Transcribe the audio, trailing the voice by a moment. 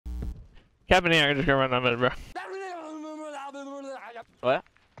Cap and Ant are just gonna run on mid, bro. What?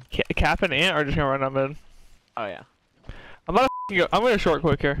 Cap and Ant are just gonna run on mid. Oh yeah. I'm about to go. I'm gonna short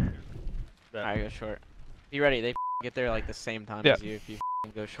quick here. Alright, go short. Be ready. They get there like the same time as you if you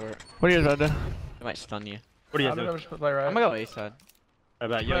go short. What are you guys doing? They might stun you. What are you I'm doing? I'm gonna go A side.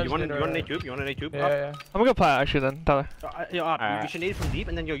 Yo, you want an A tube? You want an A tube? Yeah. I'm gonna go plat actually then, Tyler. You should nade from deep,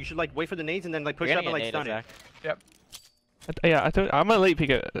 and then you should like wait for the nades and then like push up and like stun it. Yep. Yeah, I'm gonna late peek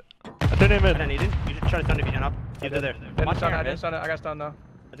it. I threw him in. I naded. You should try to stun if you can up. If they're there. I didn't stun it. I got stunned though.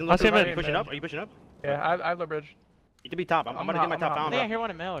 I'll see him in. Are you pushing up? Are you pushing up? Yeah, I have low bridge. You can be top. I'm gonna get my top found, bro. Yeah, I hear one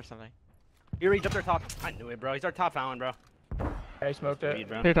in mail or something. Here, he's up there top. I knew it, bro. He's our top found, bro. Yeah, he smoked it.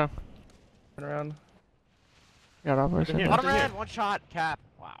 Take your time. Turn around. Got off. Bottom red, one shot, cap.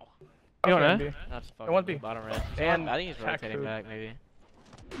 Wow. You want B. That's It won't be. bottom red. And I think he's rotating back, maybe.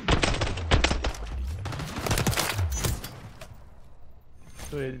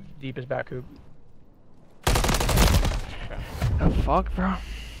 The deepest back hoop. Oh fuck, bro.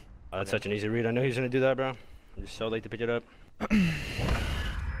 Oh, that's such an easy read. I know he's gonna do that, bro. I'm just so late to pick it up.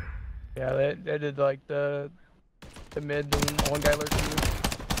 Yeah, they did like the mid and one guy lurked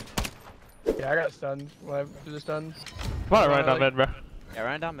you. Yeah, I got stunned when I threw the stuns. Why right down mid, bro? Yeah,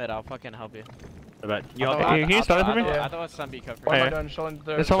 run down mid. I'll fucking help you. Can Can you stun it for me? I thought it was stun B cut for What me. am I doing? Showing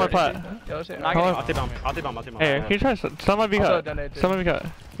the. It's on my plat. Yeah, let's see. I'll take bomb. Hey, can you try stun my B cut? Stun my B cut.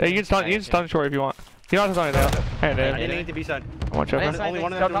 Yeah, you can stun short if you want. You don't have to stun it though. Hey, I dude. didn't need to be side. One shot. Only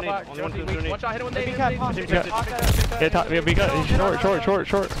one of them doing nades. Only one of them doing One nades. shot, hit it with B nade. cut, pop. Yeah, top. Yeah, B cut.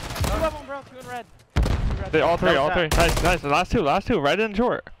 Short. Two of them, bro. Two in red. All three. Nice. The last two. Right in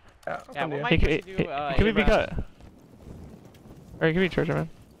short. Yeah, what might It you do? could be B cut. Or it could be Treasure, man.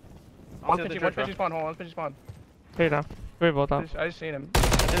 One pitchy spawn, hold on, one pitchy spawn. Here you go. We both up. I just seen him.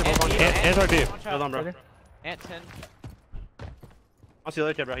 Ants are deep. Hold on, bro. Ant 10. I'll see the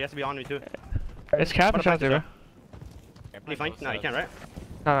other kid, bro. He has to be on me too. It's Cap and Shotzzy, bro. Can you flank? No, you can't, right?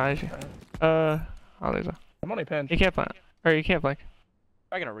 No, I'll lose it. I'm only pinned. You can't flank. Or you can't flank.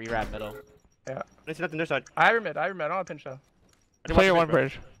 I'm gonna re-wrap middle. Yeah. I didn't see nothing their side. I remit. I don't have pinch though. Play your one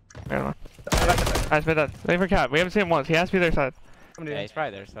bridge. Nice, mid dead. Wait for Cap. We haven't seen him once. He has to be their side. Yeah, he's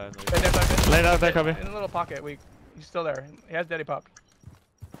probably there. So Lay down there, Kobe. In a little pocket, weak. He's still there. He has Daddy Pop.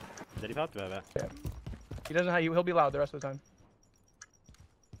 Daddy Pop? Yeah. He doesn't have. He'll be loud the rest of the time.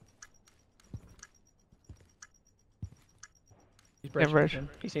 He's bridge.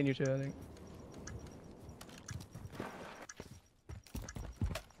 He's seen you too, I think.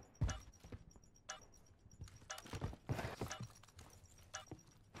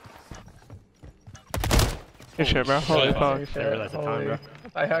 Good shit, bro. Holy fuck. I didn't realize the time,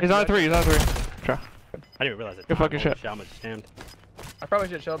 bro. He's on three. Try. I didn't even realize it. Good fucking shit. I'm just jammed. I probably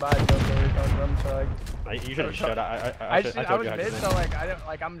should chill by and go where he's coming from, so like. You should have shut. I was mid, so like I didn't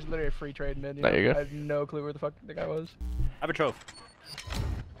like I'm just literally a free trade mid. You know? There you go. I have no clue where the fuck the guy was. I have a trophy.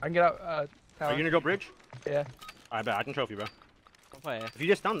 I can get out. Are you gonna go bridge? Yeah. I bet I can trophy, bro. Go play. If you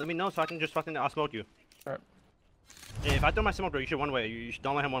just stun, let me know so I can just fucking smoke you. Alright. Yeah, if I throw my smoke, bro, you should one way. You should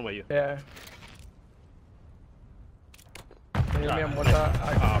don't let him one way you. Yeah. Can you give me one shot?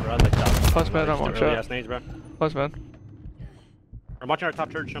 Oh, bro, I like that. Plus mid on one shot. Nades, bro. Plus mid. I'm watching our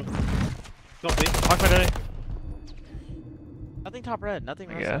top church. No, please. Lock my daddy. Nothing top red. Nothing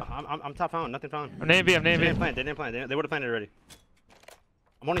red. Yeah. I'm top found. Nothing found. I'm name B. They didn't plan. They would have planted already.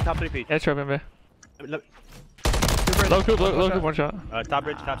 I'm only top 3 feet. Yeah, it's trophy B. Look. Low coop, one shot. Top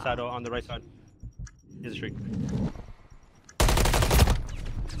bridge, top saddle on the right side. Here's a streak.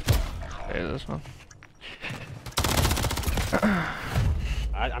 There's this one.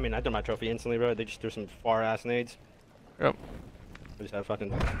 I mean, I threw my trophy instantly, bro. They just threw some far ass nades. Yep. I just have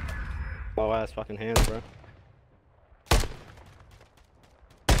fucking low ass fucking hands, bro.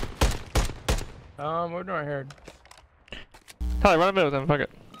 We're doing right here. Tyler, run a mid with him. Fuck it.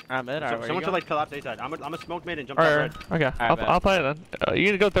 I'm mid. Alright, Someone should like collapse A side. I'm a smoke mid and jump Alright, top red. okay. I'll play it then. You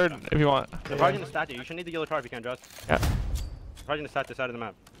can go third if you want. They're probably gonna stat you. You should need the yellow car if you can, Drazah. Yeah. They're probably gonna stat this side of the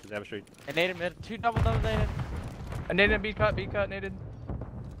map because they have a street. And nated mid. Two double nated. I naded B cut, naded.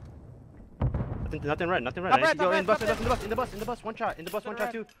 Nothing red. Top I need red, to go top in red, the bus. One shot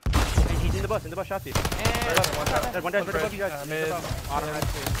too. He's in the bus, Shotzzy. And One dead, right above you guys. Mid. what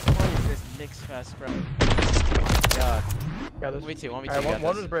is this mix fest, bro? God. Yeah, this. 1v2. Alright,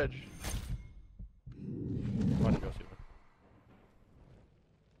 one was bridge. Watch him go super.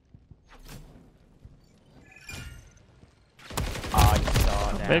 Oh, you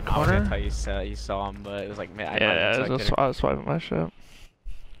saw that. Mid corner? I was gonna tell you saw him, but it was like, man, Yeah, I was swiping my shit.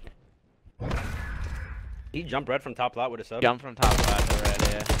 He jumped red from top lot with a sub. Jump from top left to red,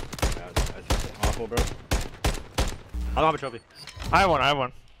 yeah. That's awful, bro. I don't have a trophy. I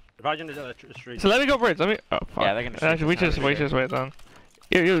won. Probably in the street. So let me go bridge. Let me. Oh fuck. Yeah, they're gonna shoot Actually, we this just wait then.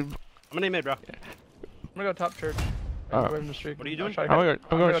 You. I'm gonna name mid, bro. I'm gonna go top church. Away from the street. What are you doing? I'm going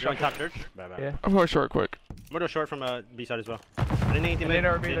Going top church. Bye bye. Yeah. I'm going short quick. I'm gonna go short from B side as well. I didn't anything mid.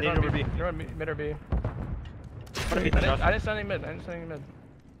 They're going Over B. mid or B. What are I didn't send any mid.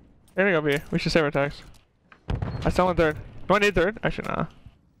 There we go, B. We should save our tags. I still want third. Do I need third? Actually, nah.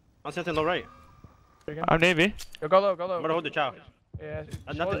 I'm sending low right. I'm Navy. Yo, go low. I'm gonna hold the chow. Yeah.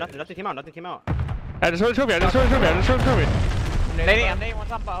 Nothing came out. I just heard the trophy. I'm nading.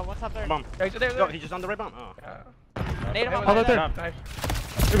 What's up there? Bomb. Yo, he's just on the right bomb. Oh. Nade him Hold on up there. Nice.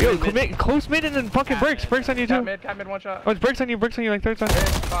 Yo, close mid and then fucking bricks. Bricks on you too. Cat mid, one shot. Oh, it's bricks on you like third time.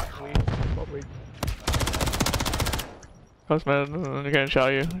 Weak. Close mid, and then you're gonna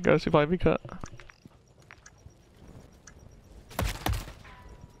shout you. Gotta see probably be cut.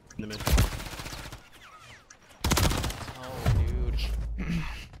 In the mid. Oh,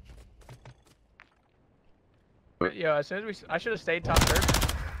 dude. Yo, as soon as I should have stayed top third,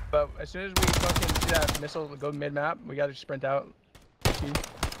 but as soon as we fucking see that missile go mid map, we gotta sprint out.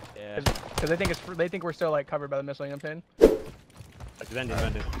 Yeah. Because they think we're still like covered by the missile. You know what I'm saying? It's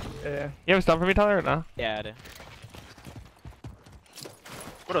vended. Yeah. You have a stun for me, Tyler, or no? Yeah, I do.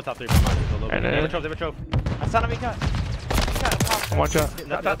 What are top 3 from mine? And They have a choke. I saw him be cut. One shot.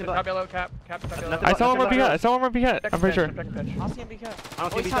 Top yellow, cap top yellow. I saw one more cut. I'm pretty sure. I'll see him be cut. I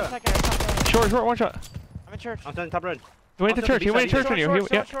don't see top B second. Short, one shot. I'm in church. I'm sending top red. You went to church. You went to church from you.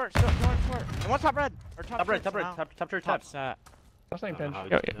 Yeah. Short. And one top red. Or top Top church now. church. Top sat. That's not pinch.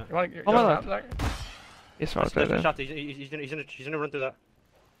 Yo, You want to Oh, my top? You smoked that then. He's gonna run through that.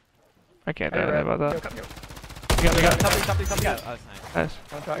 I can't do anything about that. We got Top Oh, that's nice. Nice.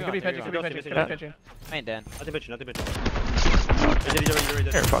 One shot. Could be pinching. I ain't dead. Nothing bitching.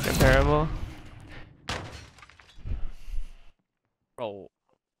 You're fucking terrible. Bro,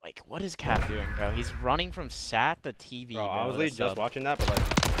 like, what is Cap doing, bro? He's running from sat to TV, Bro, bro. I was literally just watching that, but like,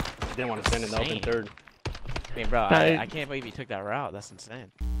 I didn't want to stand in the open third. I mean, bro, Nah, I can't believe he took that route. That's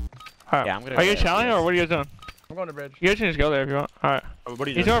insane. Alright. Yeah, I'm gonna Are you go challenging or what are you guys doing? I'm going to bridge. You guys can just go there if you want. Alright. What are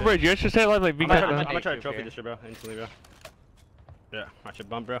you He's doing? on bridge. You guys should stay alive like be I'm cut. gonna try to trophy this shit, bro. Instantly, bro. Yeah, I should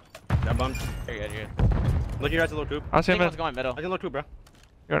bump, bro. Got bumped. You're good. Look at your guys a little coop. I'll see him in. One's going middle. I can look coop, bro.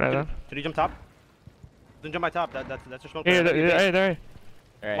 Go there then. Did he jump top? Didn't jump my top. That's a smoke. Yeah, there.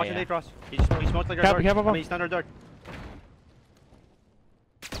 Alright, Watch the yeah. day frost. He smoked like our Cap, dark. cap, I mean, he's not our dark.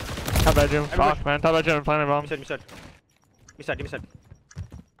 Top bad Jim. Fuck, man. Top bad Jim. Planning bomb. Give me side.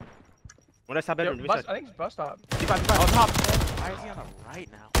 When I stop bedroom, give me I side. think it's bus stop. Oh, top. Why is he on the right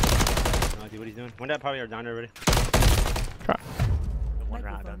now? No idea what he's doing. When that probably are down already. The one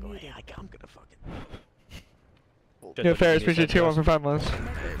round I'm going, yeah, I'm gonna fucking. Yo, Ferris, appreciate tier 1 for 5 months.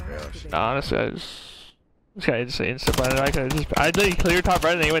 Nah, honestly, this guy just instant blinded. I literally cleared top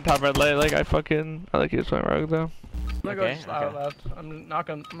red and then he went top red late. Like, I like he was playing rogue though. I'm gonna go slide left. I'm not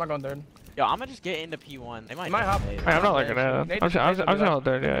going third. Yo, I'm gonna just get into P1. They might hop. I'm not looking at it. I'm just gonna hold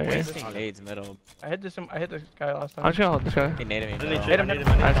third, yeah. Wasting nades middle. I hit this guy last time. I'm just gonna hold this guy. He naded me.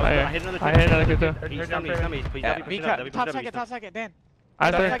 I hit another kid too. He's done me. Top second, Dan.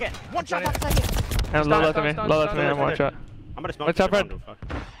 I Top third. second. One shot, top second. And low left to me. I'm one shot. I'm gonna smoke. What's up, Red?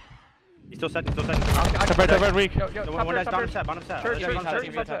 He's still second. Top red weak. Yo, One guy's bottom set. Church, Top church,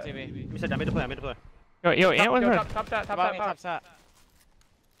 TV, church. top TV. He said, I made the play. Yo, Ant was red. Top Top sat.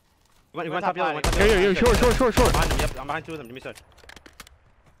 He went top yellow. Yo, short. Behind him, yep. I'm behind two of them. Give me side.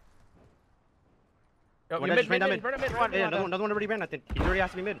 Yo, One mid, just ran down mid. Yeah, another one already ran, I think. He's already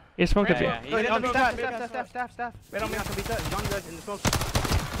asked me mid. He smoked it. Yeah, Staff. Mid on me. He's not good in the smoke.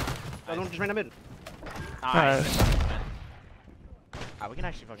 The other one just ran down mid. Nice. We can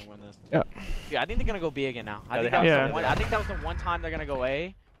actually fucking win this. Yeah. Yeah, I think they're gonna go B again now. I think that was the one time they're gonna go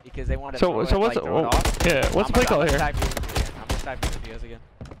A because they wanted to So what's what's the play call here? I'm gonna stack with you guys again.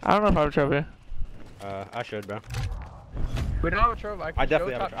 I don't know if I have a trophy. I should, bro. We don't have a trove. I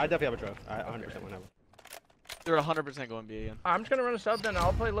definitely have a trove. I 100% want to have They're 100% going B again. I'm just gonna run a sub then.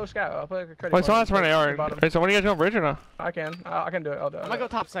 I'll play low scout. I'll play like a credit. Wait, someone has to run AR. Wait, so when are you guys going bridge or no? I can do it. I'll do it. I'm gonna go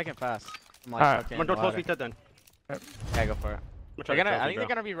top second fast. Alright. I'm gonna go 12 feet set then. Yeah, go for it. I think they're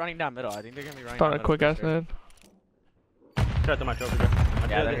gonna be running down middle. I think they're gonna be running down Thought a middle. quick ass nade. Try to my trophy, bro.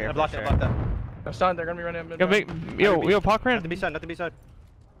 Yeah, they're here I blocked for that. No, son, they're gonna be running mid. Yo, Pac ran. Nothing beside.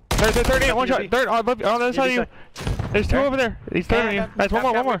 Third, one shot. Third, on the other side of you. There's two over there. He's third on you. Nice, one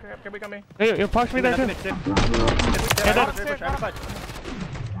more. Can we come in? Yo, Pac's me there too.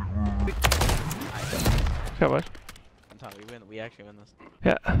 Yeah, boys. I'm telling you, we actually win this.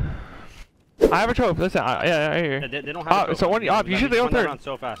 Yeah. I have a trophy. Listen, yeah, I hear you. They don't have So one, you should go third.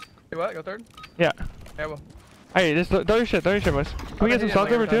 So fast. Do what? Go third? Yeah. Yeah, well. Hey, just throw your shit, boys. Can we get some salt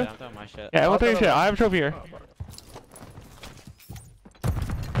over too? I'm throwing my shit. Yeah, we'll throw your shit. I have a trophy here.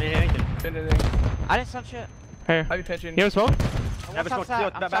 I didn't stun shit. Here. I be pinching. You have a smoke? Have a smoke. Yo,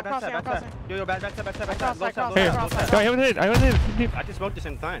 back. Here. Yo, I haven't hit. Deep. I can smoke this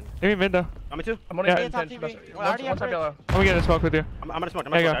in time. Give me mid though. Want me to? I'm only Yeah. getting pinch. Well, I already have One time yellow. I'm gonna get a smoke with you. I'm gonna smoke.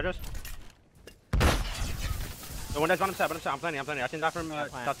 There you go. Address. The one that's bottom side. I'm planning. I think that from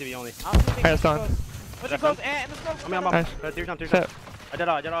top TV only. Alright, it's done. Push it close and the smoke. I'm Nice. Three times. Set. I did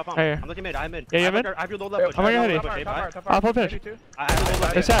all palm. Here. I'm looking mid. I have mid. Yeah, you have mid? I have your low left push. I'm on your heady. I'll pull pinch. I have your low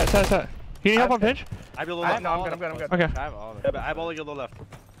left. It's set. You need help on pinch? I have your low left. No, I'm good. Okay. I have all of Yeah, it. but I have all of your low left.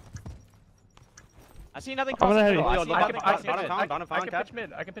 I see nothing I'm gonna crossing hit middle. you. I see Yo, nothing bottom crossing found, mid. bottom I found, can cap. pitch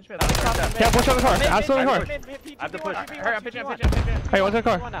mid. I can pitch mid. Nothing crossing Yeah, push on the car. Absolutely car. I have the push. Hurry, I'm pitching. Hey, what's that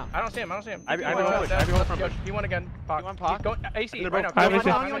car? I don't see him. I have your low push. I have your low front push. He won again. You want Pac? Go AC They're right both- now. I have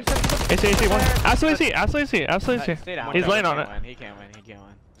AC. AC, one. Absolutely see. Stay down. He's laying on it. He can't win.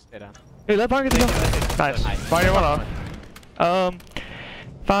 Stay down. Hey, let Barker go. Nice. Fire one off.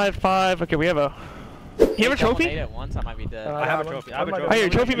 5-5. Okay, we have a. You have a trophy? At once, I might be dead. I have a trophy. Hey,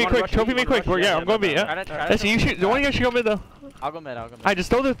 trophy me quick. Yeah, I'm going B. Yeah. Try Listen, you shoot. The one of you should go mid though. I'll go mid. Alright,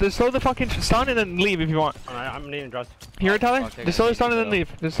 just throw the fucking stun and then leave if you want. I'm needing Drazah. Hear it, Tyler? fuck, Just throw the stun and then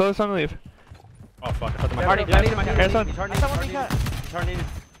leave. Oh fuck. I Yeah, already yeah, needed my yeah, son. He's hard I saw one being needed. cut. He's hard needed.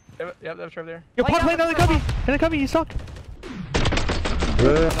 Yep, that's right there. Yo, pop playing in the cubby.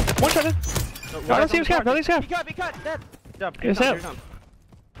 One shot in. I don't see him scap. Nothing scap. Be cut. Dead. Yeah, Yes, here's sir.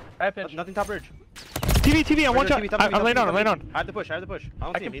 I have pinch. Nothing top bridge. TV, I'm one shot. I'm laying on. I have the push. I have the push. I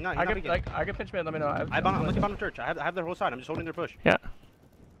don't see him. He's not peeking. I can pinch mid. Let me know. I'm looking bottom church. I have the whole side. I'm just holding their push. Yeah.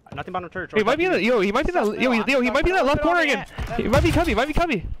 Nothing bottom church. He might be in the. He might be in that left corner again. He might be cubby. No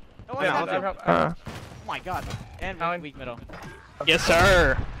one's Yeah, dead. Uh, Oh my god. And weak middle. yes,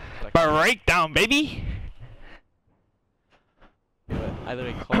 sir. Breakdown, baby. I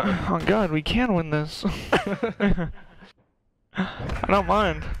literally called it. Oh god, we can win this. I don't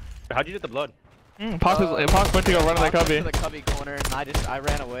mind. How'd you get the blood? Pac went to go run in the Walked cubby. to the cubby corner and I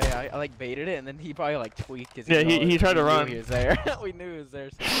ran away. I like baited it and then he probably like tweaked his Yeah, he tried to run. He was there. We knew he was there.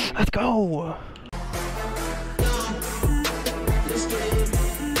 So Let's go.